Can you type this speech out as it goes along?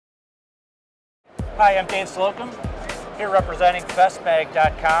Hi, I'm Dave Slocum, here representing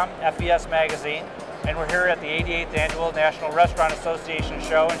FestMag.com, FES Magazine, and we're here at the 88th Annual National Restaurant Association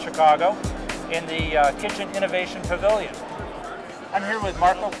Show in Chicago in the Kitchen Innovation Pavilion. I'm here with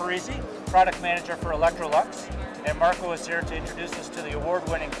Marco Parisi, Product Manager for Electrolux, and Marco is here to introduce us to the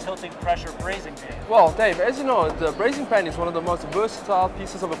award-winning Tilting Pressure Braising Pan. Well, Dave, as you know, the braising pan is one of the most versatile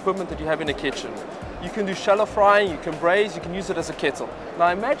pieces of equipment that you have in a kitchen. You can do shallow frying, you can braise, you can use it as a kettle. Now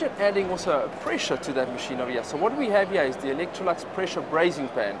imagine adding also pressure to that machine over here. So what we have here is the Electrolux Pressure Braising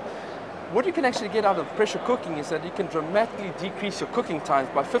Pan. What you can actually get out of pressure cooking is that you can dramatically decrease your cooking times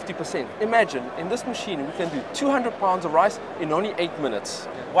by 50%. Imagine, in this machine, we can do 200 pounds of rice in only 8 minutes.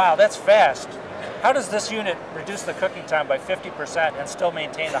 Wow, that's fast. How does this unit reduce the cooking time by 50% and still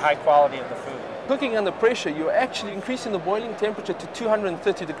maintain the high quality of the food? Cooking under pressure, you're actually increasing the boiling temperature to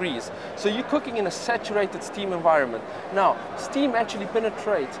 230 degrees. So you're cooking in a saturated steam environment. Now, steam actually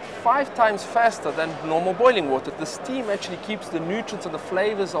penetrates 5 times faster than normal boiling water. The steam actually keeps the nutrients and the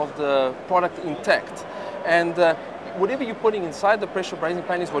flavors of the product intact. And whatever you're putting inside the pressure braising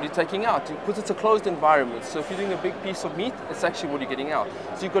pan is what you're taking out, because it's a closed environment. So if you're doing a big piece of meat, it's actually what you're getting out.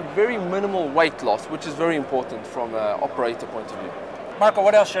 So you've got very minimal weight loss, which is very important from an operator point of view. Marco,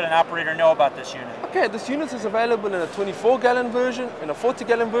 what else should an operator know about this unit? Okay, this unit is available in a 24-gallon version, in a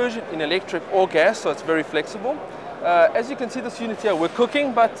 40-gallon version, in electric or gas, so it's very flexible. As you can see, this unit here, we're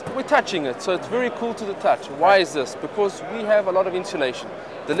cooking, but we're touching it, so it's very cool to the touch. Why is this? Because we have a lot of insulation.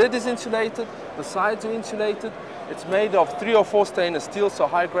 The lid is insulated, the sides are insulated. It's made of 3 or 4 stainless steel, so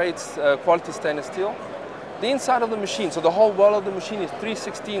high-grade quality stainless steel. The inside of the machine, so the whole wall of the machine is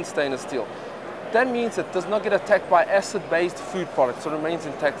 316 stainless steel. That means it does not get attacked by acid-based food products, so it remains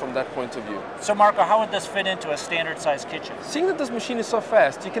intact from that point of view. So Marco, how would this fit into a standard-sized kitchen? Seeing that this machine is so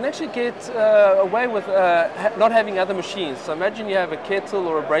fast, you can actually get away with not having other machines. So imagine you have a kettle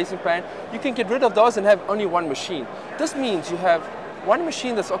or a braising pan, you can get rid of those and have only one machine. This means you have one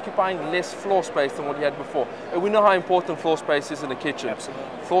machine that's occupying less floor space than what you had before. And we know how important floor space is in a kitchen. Absolutely.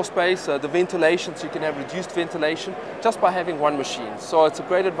 Floor space, the ventilation, so you can have reduced ventilation just by having one machine. So it's a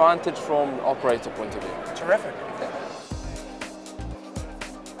great advantage from an operator point of view. Terrific. Yeah.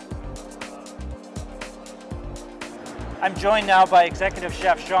 I'm joined now by Executive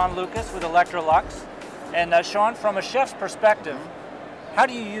Chef Sean Lucas with Electrolux. And Sean, from a chef's perspective, how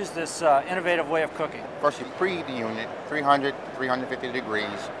do you use this innovative way of cooking? First, you preheat the unit, 300 to 350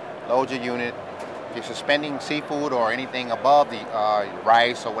 degrees, load your unit. If you're suspending seafood or anything above the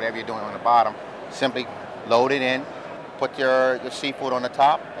rice or whatever you're doing on the bottom, simply load it in, put your seafood on the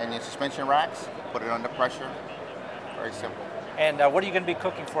top and your suspension racks, put it under pressure. Very simple. And what are you going to be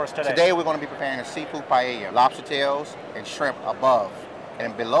cooking for us today? Today we're going to be preparing a seafood paella, lobster tails and shrimp above.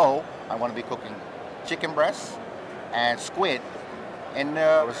 And below, I'm going to be cooking chicken breasts and squid in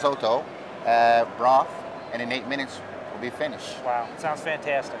the risotto broth, and in 8 minutes we'll be finished. Wow, sounds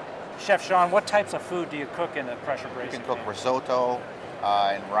fantastic. Chef Sean, what types of food do you cook in the pressure braising? You can cook risotto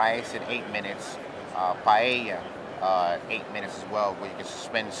and rice in 8 minutes, paella 8 minutes as well, where you can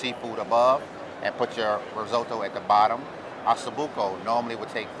suspend seafood above and put your risotto at the bottom. Ossobuco normally would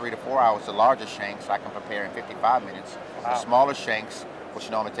take 3 to 4 hours. The larger shanks I can prepare in 55 minutes. Wow. The smaller shanks, which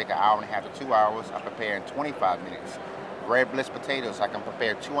normally take 1.5 hours to 2 hours, I prepare in 25 minutes. Red bliss potatoes, I can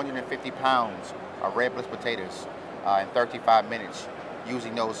prepare 250 pounds of red bliss potatoes in 35 minutes,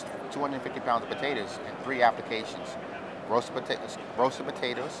 using those 250 pounds of potatoes in 3 applications. Roasted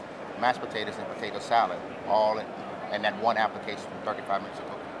potatoes, mashed potatoes, and potato salad, all in that one application in 35 minutes of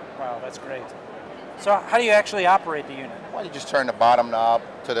cooking. Wow, that's great. So how do you actually operate the unit? Well, you just turn the bottom knob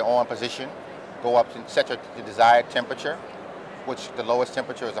to the on position, go up and set your desired temperature, which the lowest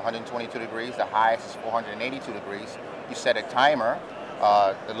temperature is 122 degrees, the highest is 482 degrees. You set a timer,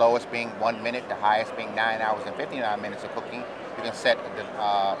 the lowest being 1 minute, the highest being 9 hours and 59 minutes of cooking. You can set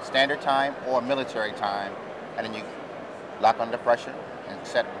the standard time or military time, and then you lock under pressure and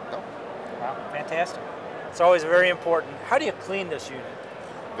set it and go. Wow, fantastic. It's always very important. How do you clean this unit?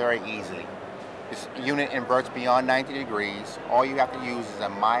 Very easily. This unit inverts beyond 90 degrees. All you have to use is a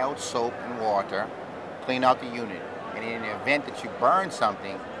mild soap and water, clean out the unit. And in the event that you burn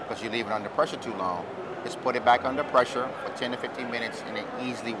something because you leave it under pressure too long, just put it back under pressure for 10 to 15 minutes and it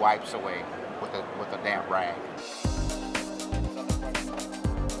easily wipes away with a damp rag.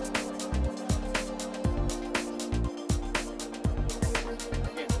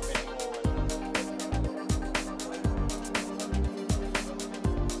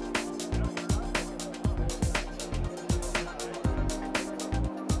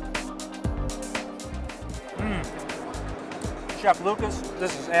 Chef Lucas,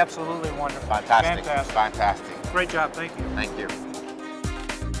 this is absolutely wonderful. Fantastic. Fantastic. Fantastic. Great job, thank you. Thank you.